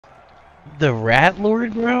The Rat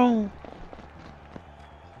Lord, bro?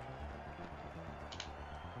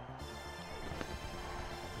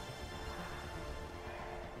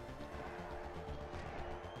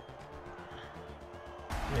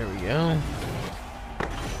 There we go.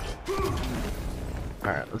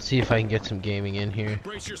 Alright, let's see if I can get some gaming in here.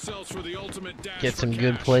 Brace yourselves for the ultimate dash Get some for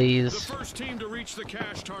good cash. plays. The first team to reach the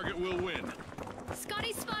cash target will win.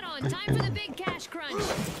 Scotty's spot on. Time for the big cash crunch.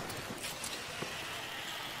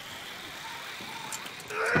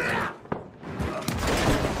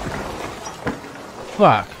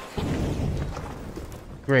 Fuck.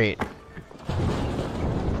 Great.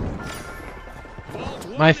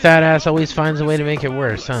 My fat ass always finds a way to make it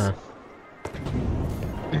worse, huh?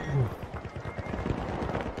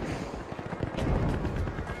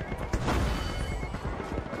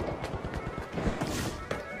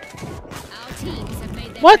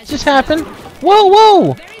 What just happened? Whoa,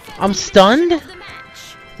 whoa! I'm stunned?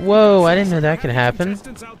 Whoa, I didn't know that could happen.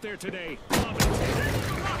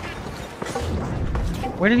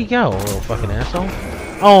 Where did he go, little fucking asshole?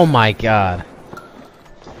 Oh my god.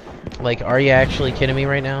 Like, are you actually kidding me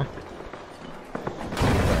right now?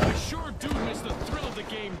 I sure do miss the thrill of the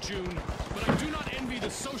game, June, but I do not envy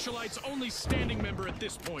the socialite's only standing member at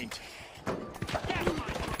this point.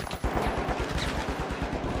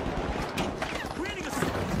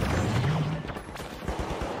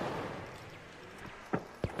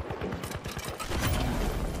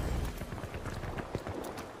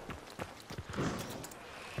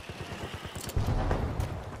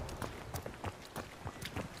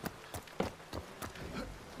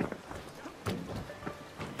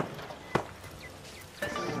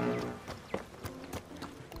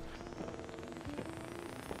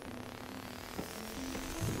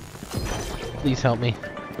 Please help me.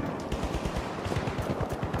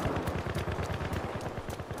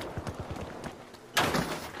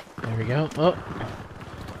 There we go. Oh.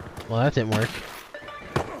 Well, that didn't work.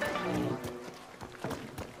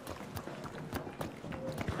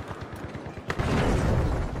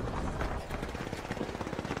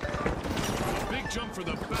 Big jump for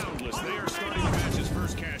the Boundless. They are starting the match's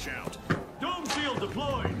first cash out. Dome shield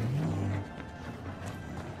deployed.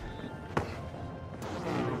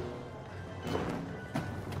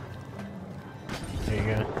 There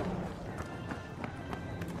you go.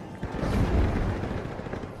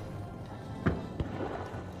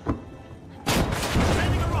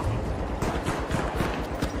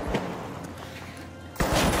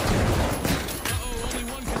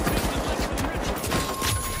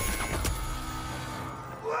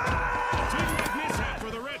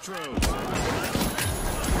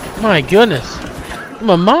 My goodness, I'm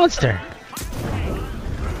a monster.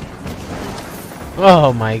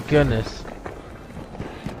 Oh my goodness.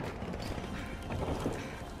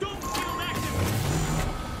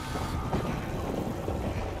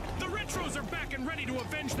 The Retros are back and ready to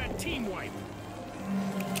avenge that team wipe.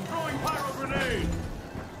 Throwing pyro grenade.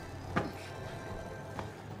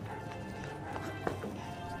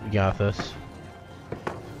 We got this.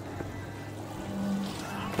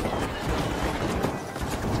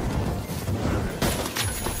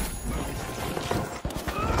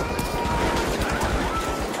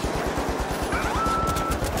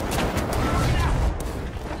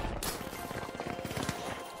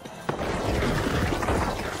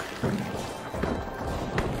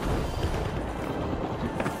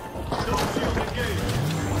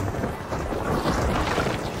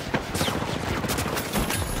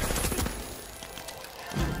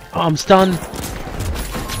 Oh, I'm stunned.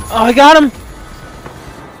 Oh, I got him.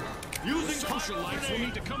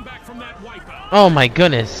 Oh my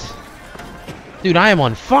goodness. Dude, I am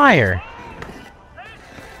on fire.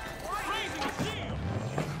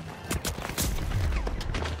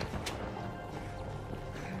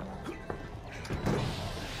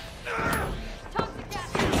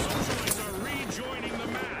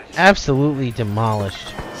 Absolutely demolished.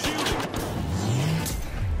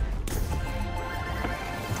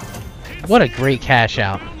 What a great cash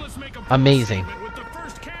out. Amazing.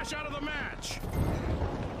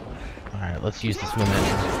 Alright, let's use this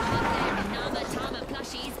momentum.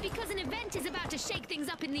 Because an event is about to shake things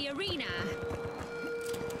up in the arena.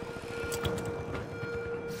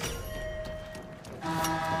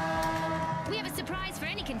 We have a surprise for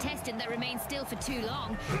any contestant that remains still for too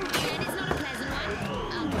long. And it's not a pleasant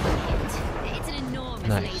one. It's an enormous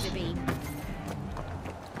laser beam.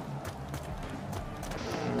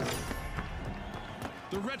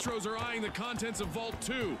 The Retros are eyeing the contents of Vault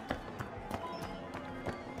 2.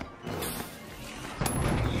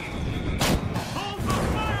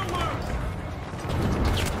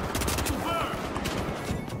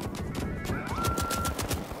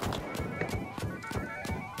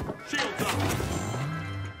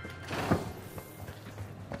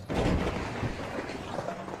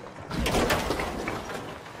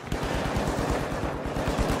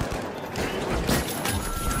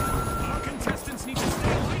 Our contestants need to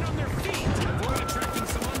stay light on their feet to avoid attracting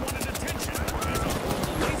some unwanted attention, as our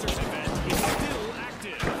lasers event is still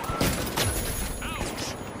active. Ouch!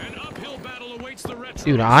 An uphill battle awaits the retro.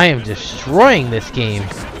 Dude, I am destroying this game.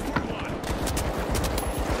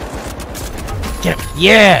 Get him.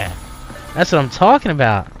 Yeah! That's what I'm talking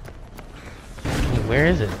about. Hey, where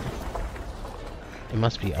is it? It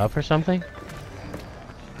must be up or something?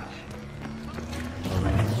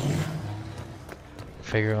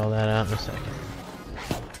 Figure all that out in a second.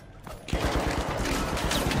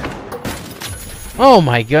 Oh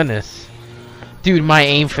my goodness. Dude, my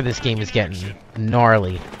aim for this game is getting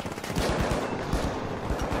gnarly.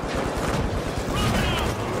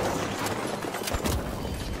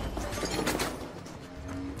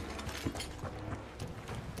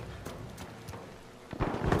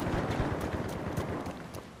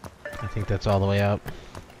 I think that's all the way up.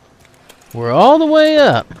 We're all the way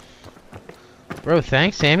up. Bro,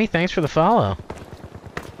 thanks, Sammy. Thanks for the follow.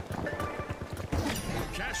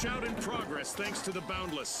 Cash out in progress thanks to the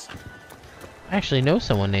Boundless. I actually know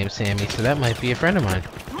someone named Sammy, so that might be a friend of mine.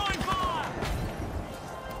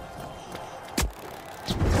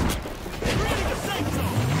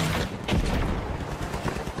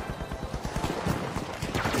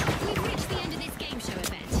 We've reached the end of this game show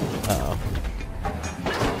event. Uh-oh.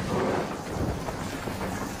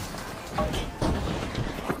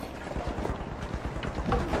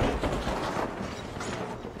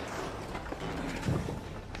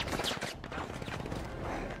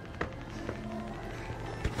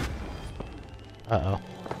 Uh-oh.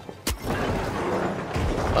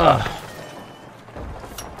 Ugh.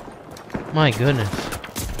 My goodness.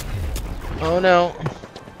 Oh no.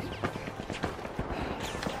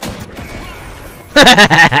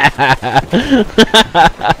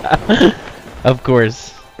 Of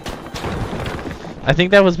course. I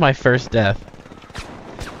think that was my first death.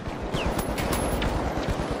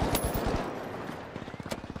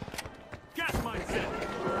 Gas mine set.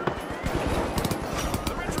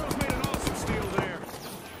 The Retro's made an awesome steal there.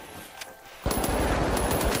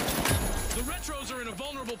 The Retros are in a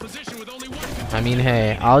vulnerable position with only one contestant. I mean,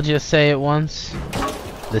 hey, I'll just say it once.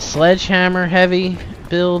 The sledgehammer heavy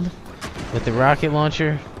build with the rocket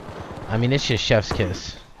launcher, I mean, it's just chef's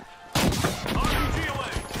kiss. RPG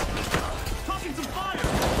away. Tossing some fire.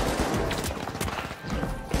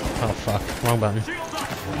 Oh fuck, wrong button. Shield up.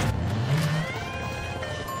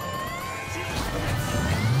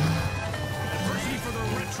 Adversity for the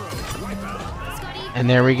Retros. Wipeout. Scotty, And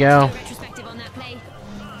there we go. retrospective on that play.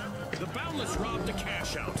 The Boundless robbed a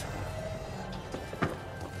cash out.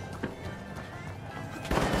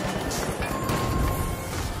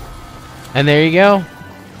 And there you go.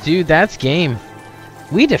 Dude, that's game.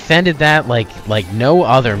 We defended that like no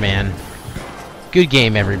other, man. Good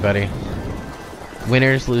game, everybody.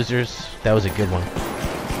 Winners, losers, that was a good one.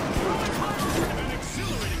 An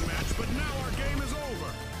exhilarating match, but now our game is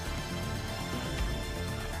over.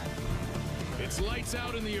 It's lights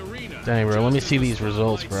out in the arena. Dang, bro, let me see these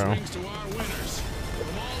results, bro. Thanks to our winners.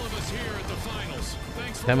 From all of us here at the finals,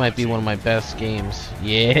 thanks for That might be watching. one of my best games.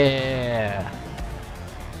 Yeah.